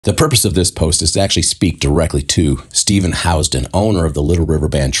The purpose of this post is to actually speak directly to Stephen Housden, owner of the Little River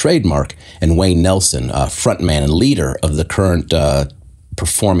Band trademark, and Wayne Nelson, frontman and leader of the current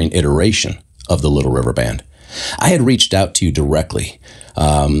performing iteration of the Little River Band. I had reached out to you directly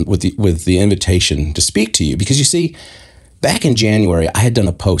with the invitation to speak to you because, you see, back in January, I had done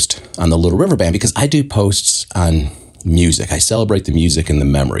a post on the Little River Band because I do posts on music. I celebrate the music and the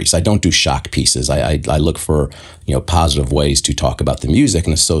memories. I don't do shock pieces. I look for positive ways to talk about the music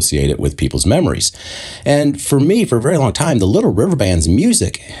and associate it with people's memories. And for me, for a very long time, the Little River Band's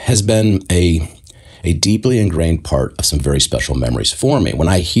music has been a deeply ingrained part of some very special memories for me. When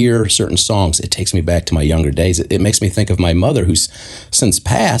I hear certain songs, it takes me back to my younger days. It makes me think of my mother, who's since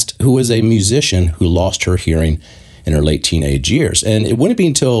passed, who was a musician who lost her hearing in her late teenage years. And it wouldn't be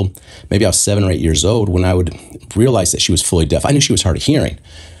until maybe I was 7 or 8 years old when I would realize that she was fully deaf. I knew she was hard of hearing,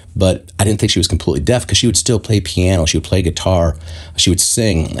 but I didn't think she was completely deaf because she would still play piano, she would play guitar, she would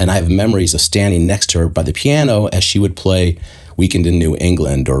sing. And I have memories of standing next to her by the piano as she would play Weekend in New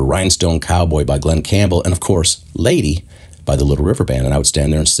England or Rhinestone Cowboy by Glenn Campbell, and of course, Lady by the Little River Band. And I would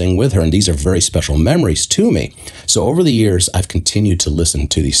stand there and sing with her. And these are very special memories to me. So over the years, I've continued to listen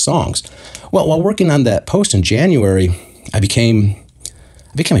to these songs. Well, while working on that post in January, I became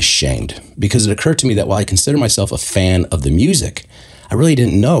ashamed because it occurred to me that while I consider myself a fan of the music, I really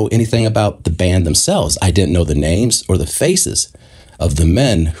didn't know anything about the band themselves. I didn't know the names or the faces of the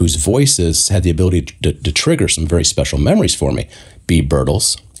men whose voices had the ability to trigger some very special memories for me. B.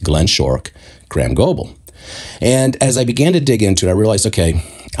 Birtles, Glenn Shorrock, Graham Goebel. And as I began to dig into it, I realized, okay,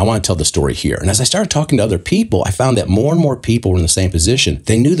 I want to tell the story here. And as I started talking to other people, I found that more and more people were in the same position.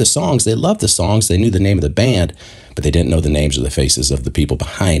 They knew the songs, they loved the songs, they knew the name of the band, but they didn't know the names or the faces of the people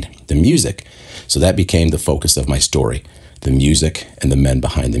behind the music. So that became the focus of my story, the music and the men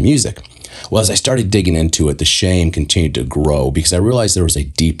behind the music. Well, as I started digging into it, the shame continued to grow because I realized there was a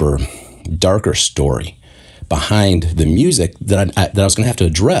deeper, darker story behind the music that I was going to have to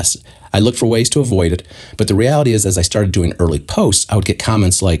address. I looked for ways to avoid it, but the reality is, as I started doing early posts, I would get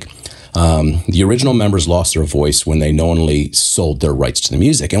comments like, the original members lost their voice when they knowingly sold their rights to the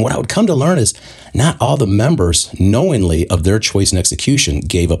music. And what I would come to learn is not all the members knowingly of their choice and execution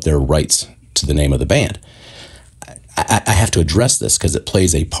gave up their rights to the name of the band. I have to address this because it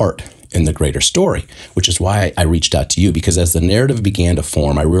plays a part in the greater story, which is why I reached out to you, because as the narrative began to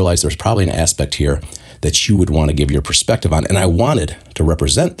form, I realized there's probably an aspect here that you would want to give your perspective on. And I wanted to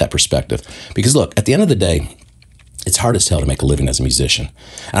represent that perspective because, look, at the end of the day, it's hard as hell to make a living as a musician.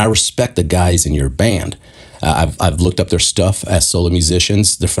 And I respect the guys in your band. I've looked up their stuff as solo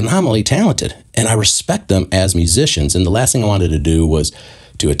musicians. They're phenomenally talented, and I respect them as musicians. And the last thing I wanted to do was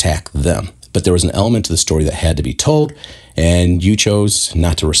to attack them. But there was an element to the story that had to be told, and you chose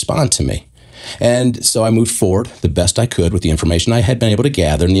not to respond to me. And so I moved forward the best I could with the information I had been able to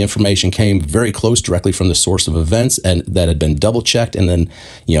gather, and the information came very close directly from the source of events and that had been double-checked and then,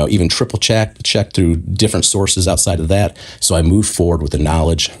 even triple-checked through different sources outside of that. So I moved forward with the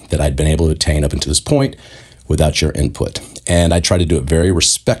knowledge that I'd been able to attain up until this point without your input. And I tried to do it very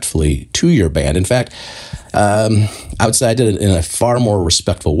respectfully to your band. In fact, I would say I did it in a far more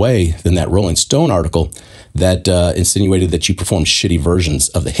respectful way than that Rolling Stone article that insinuated that you performed shitty versions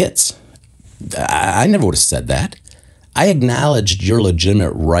of the hits. I never would have said that. I acknowledged your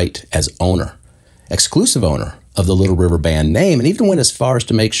legitimate right as owner, exclusive owner of the Little River Band name, and even went as far as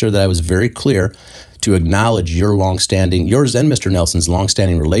to make sure that I was very clear to acknowledge yours and Mr. Nelson's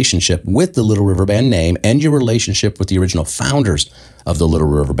longstanding relationship with the Little River Band name and your relationship with the original founders of the Little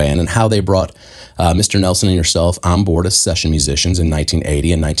River Band and how they brought Mr. Nelson and yourself on board as session musicians in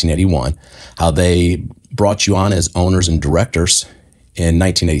 1980 and 1981, how they brought you on as owners and directors in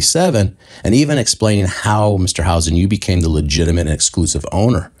 1987, and even explaining how, Mr. Housden, you became the legitimate and exclusive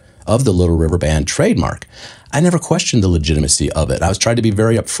owner of the Little River Band trademark. I never questioned the legitimacy of it. I was trying to be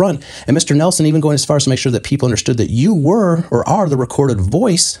very upfront, and Mr. Nelson even going as far as to make sure that people understood that you were or are the recorded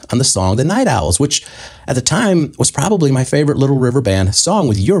voice on the song The Night Owls, which at the time was probably my favorite Little River Band song,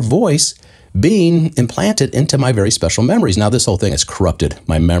 with your voice being implanted into my very special memories. Now, this whole thing has corrupted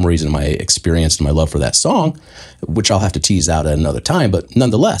my memories and my experience and my love for that song, which I'll have to tease out at another time. But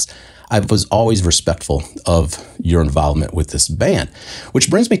nonetheless, I was always respectful of your involvement with this band, which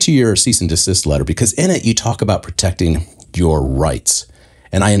brings me to your cease and desist letter, because in it you talk about protecting your rights.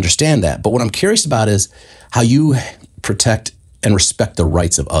 And I understand that. But what I'm curious about is how you protect and respect the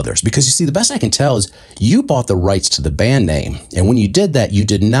rights of others. Because you see, the best I can tell is you bought the rights to the band name. And when you did that, you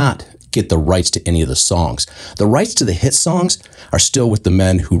did not get the rights to any of the songs. The rights to the hit songs are still with the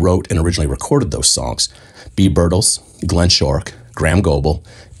men who wrote and originally recorded those songs. B. Birtles, Glenn Shorrock, Graham Goebel,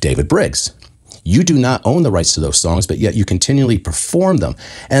 David Briggs. You do not own the rights to those songs, but yet you continually perform them.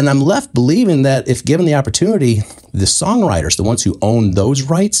 And I'm left believing that if given the opportunity, the songwriters, the ones who own those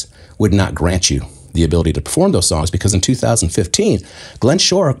rights, would not grant you the ability to perform those songs, because in 2015, Glenn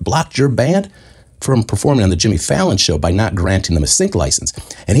Shore blocked your band from performing on the Jimmy Fallon show by not granting them a sync license.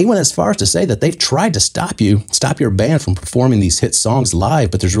 And he went as far as to say that they've tried to stop your band from performing these hit songs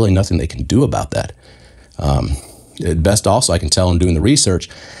live, but there's really nothing they can do about that. At best, also, I can tell in doing the research,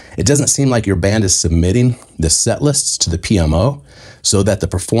 it doesn't seem like your band is submitting the set lists to the PMO so that the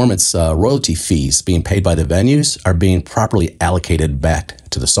performance royalty fees being paid by the venues are being properly allocated back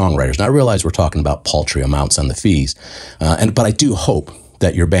to the songwriters. Now, I realize we're talking about paltry amounts on the fees, but I do hope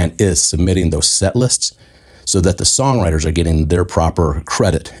that your band is submitting those set lists so that the songwriters are getting their proper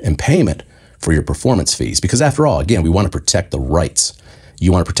credit and payment for your performance fees. Because after all, again, we want to protect the rights.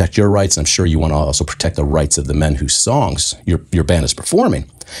 You want to protect your rights. I'm sure you want to also protect the rights of the men whose songs your band is performing.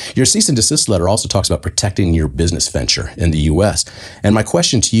 Your cease and desist letter also talks about protecting your business venture in the U.S. And my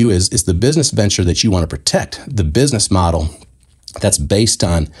question to you is the business venture that you want to protect, the business model that's based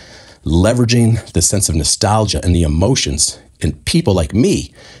on leveraging the sense of nostalgia and the emotions in people like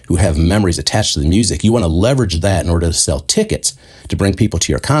me who have memories attached to the music, you want to leverage that in order to sell tickets to bring people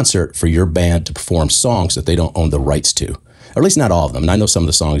to your concert for your band to perform songs that they don't own the rights to. Or at least not all of them. And I know some of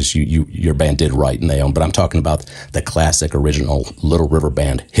the songs your band did write and they own, but I'm talking about the classic original Little River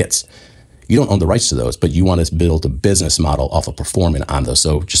Band hits. You don't own the rights to those, but you want to build a business model off of performing on those.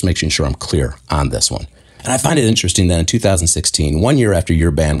 So just making sure I'm clear on this one. And I find it interesting that in 2016, 1 year after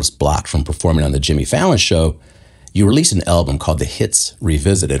your band was blocked from performing on the Jimmy Fallon show, you released an album called The Hits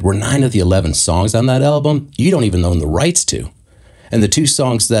Revisited, where 9 of the 11 songs on that album, you don't even own the rights to. And the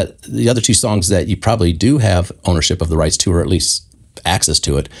other two songs that you probably do have ownership of the rights to, or at least access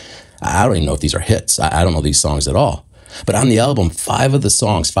to it, I don't even know if these are hits. I don't know these songs at all. But on the album, 5 of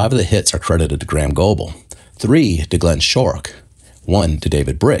the hits are credited to Graham Goebel, 3 to Glenn Shore, 1 to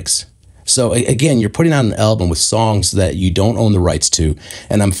David Briggs. So again, you're putting out an album with songs that you don't own the rights to,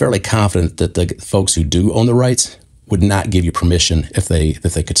 and I'm fairly confident that the folks who do own the rights would not give you permission if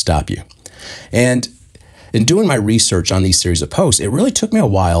they could stop you. And in doing my research on these series of posts, it really took me a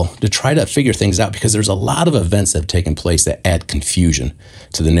while to try to figure things out, because there's a lot of events that have taken place that add confusion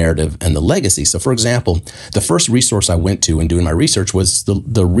to the narrative and the legacy. So for example, the first resource I went to in doing my research was the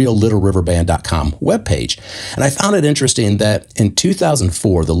reallittleriverband.com webpage. And I found it interesting that in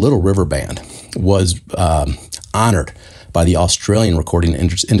 2004, the Little River Band was honored by the Australian Recording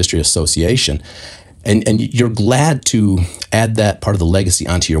Industry Association. And you're glad to add that part of the legacy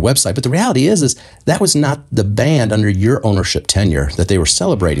onto your website. But the reality is that was not the band under your ownership tenure that they were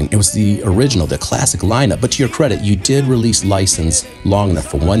celebrating. It was the original, the classic lineup. But to your credit, you did release license long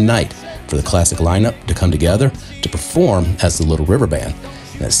enough for one night for the classic lineup to come together to perform as the Little River Band.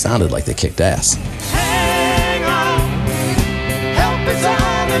 And it sounded like they kicked ass. Hang on, help is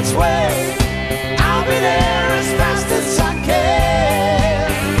on its way. I'll be there as fast as I can.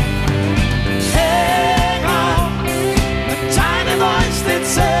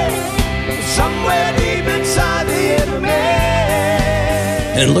 Somewhere deep inside the inner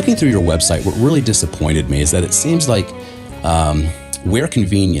man. And in looking through your website, what really disappointed me is that it seems like where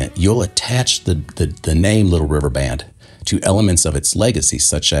convenient, you'll attach the name Little River Band to elements of its legacy,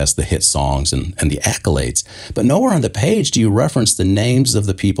 such as the hit songs and the accolades. But nowhere on the page do you reference the names of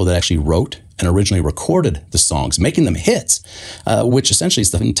the people that actually wrote and originally recorded the songs, making them hits, which essentially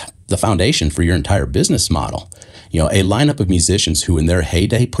is the foundation for your entire business model. You know, a lineup of musicians who in their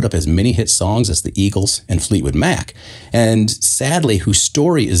heyday put up as many hit songs as the Eagles and Fleetwood Mac, and sadly, whose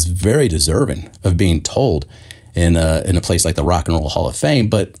story is very deserving of being told in a place like the Rock and Roll Hall of Fame,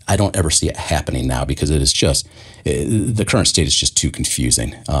 but I don't ever see it happening now, because it is just, the current state is just too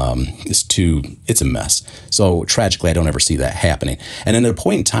confusing. It's a mess. So tragically, I don't ever see that happening. And at a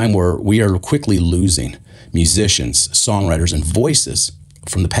point in time where we are quickly losing musicians, songwriters, and voices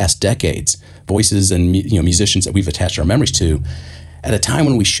from the past decades, voices and musicians that we've attached our memories to, at a time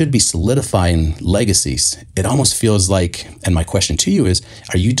when we should be solidifying legacies, it almost feels like, and my question to you is,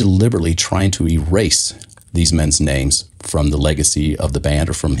 are you deliberately trying to erase these men's names from the legacy of the band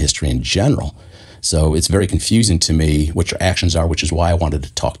or from history in general? So it's very confusing to me what your actions are, which is why I wanted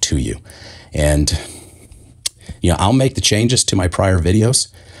to talk to you. And I'll make the changes to my prior videos.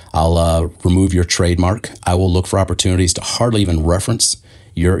 I'll remove your trademark. I will look for opportunities to hardly even reference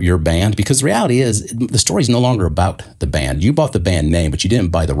your band, because the reality is the story is no longer about the band. You bought the band name, but you didn't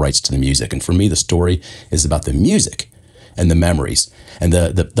buy the rights to the music. And for me, the story is about the music and the memories and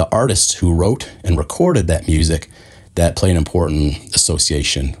the artists who wrote and recorded that music that play an important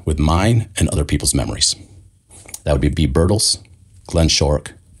association with mine and other people's memories. That would be B. Birtles, Glenn Shore,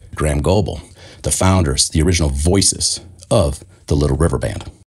 Graham Goebel. the founders, the original voices of the Little River Band.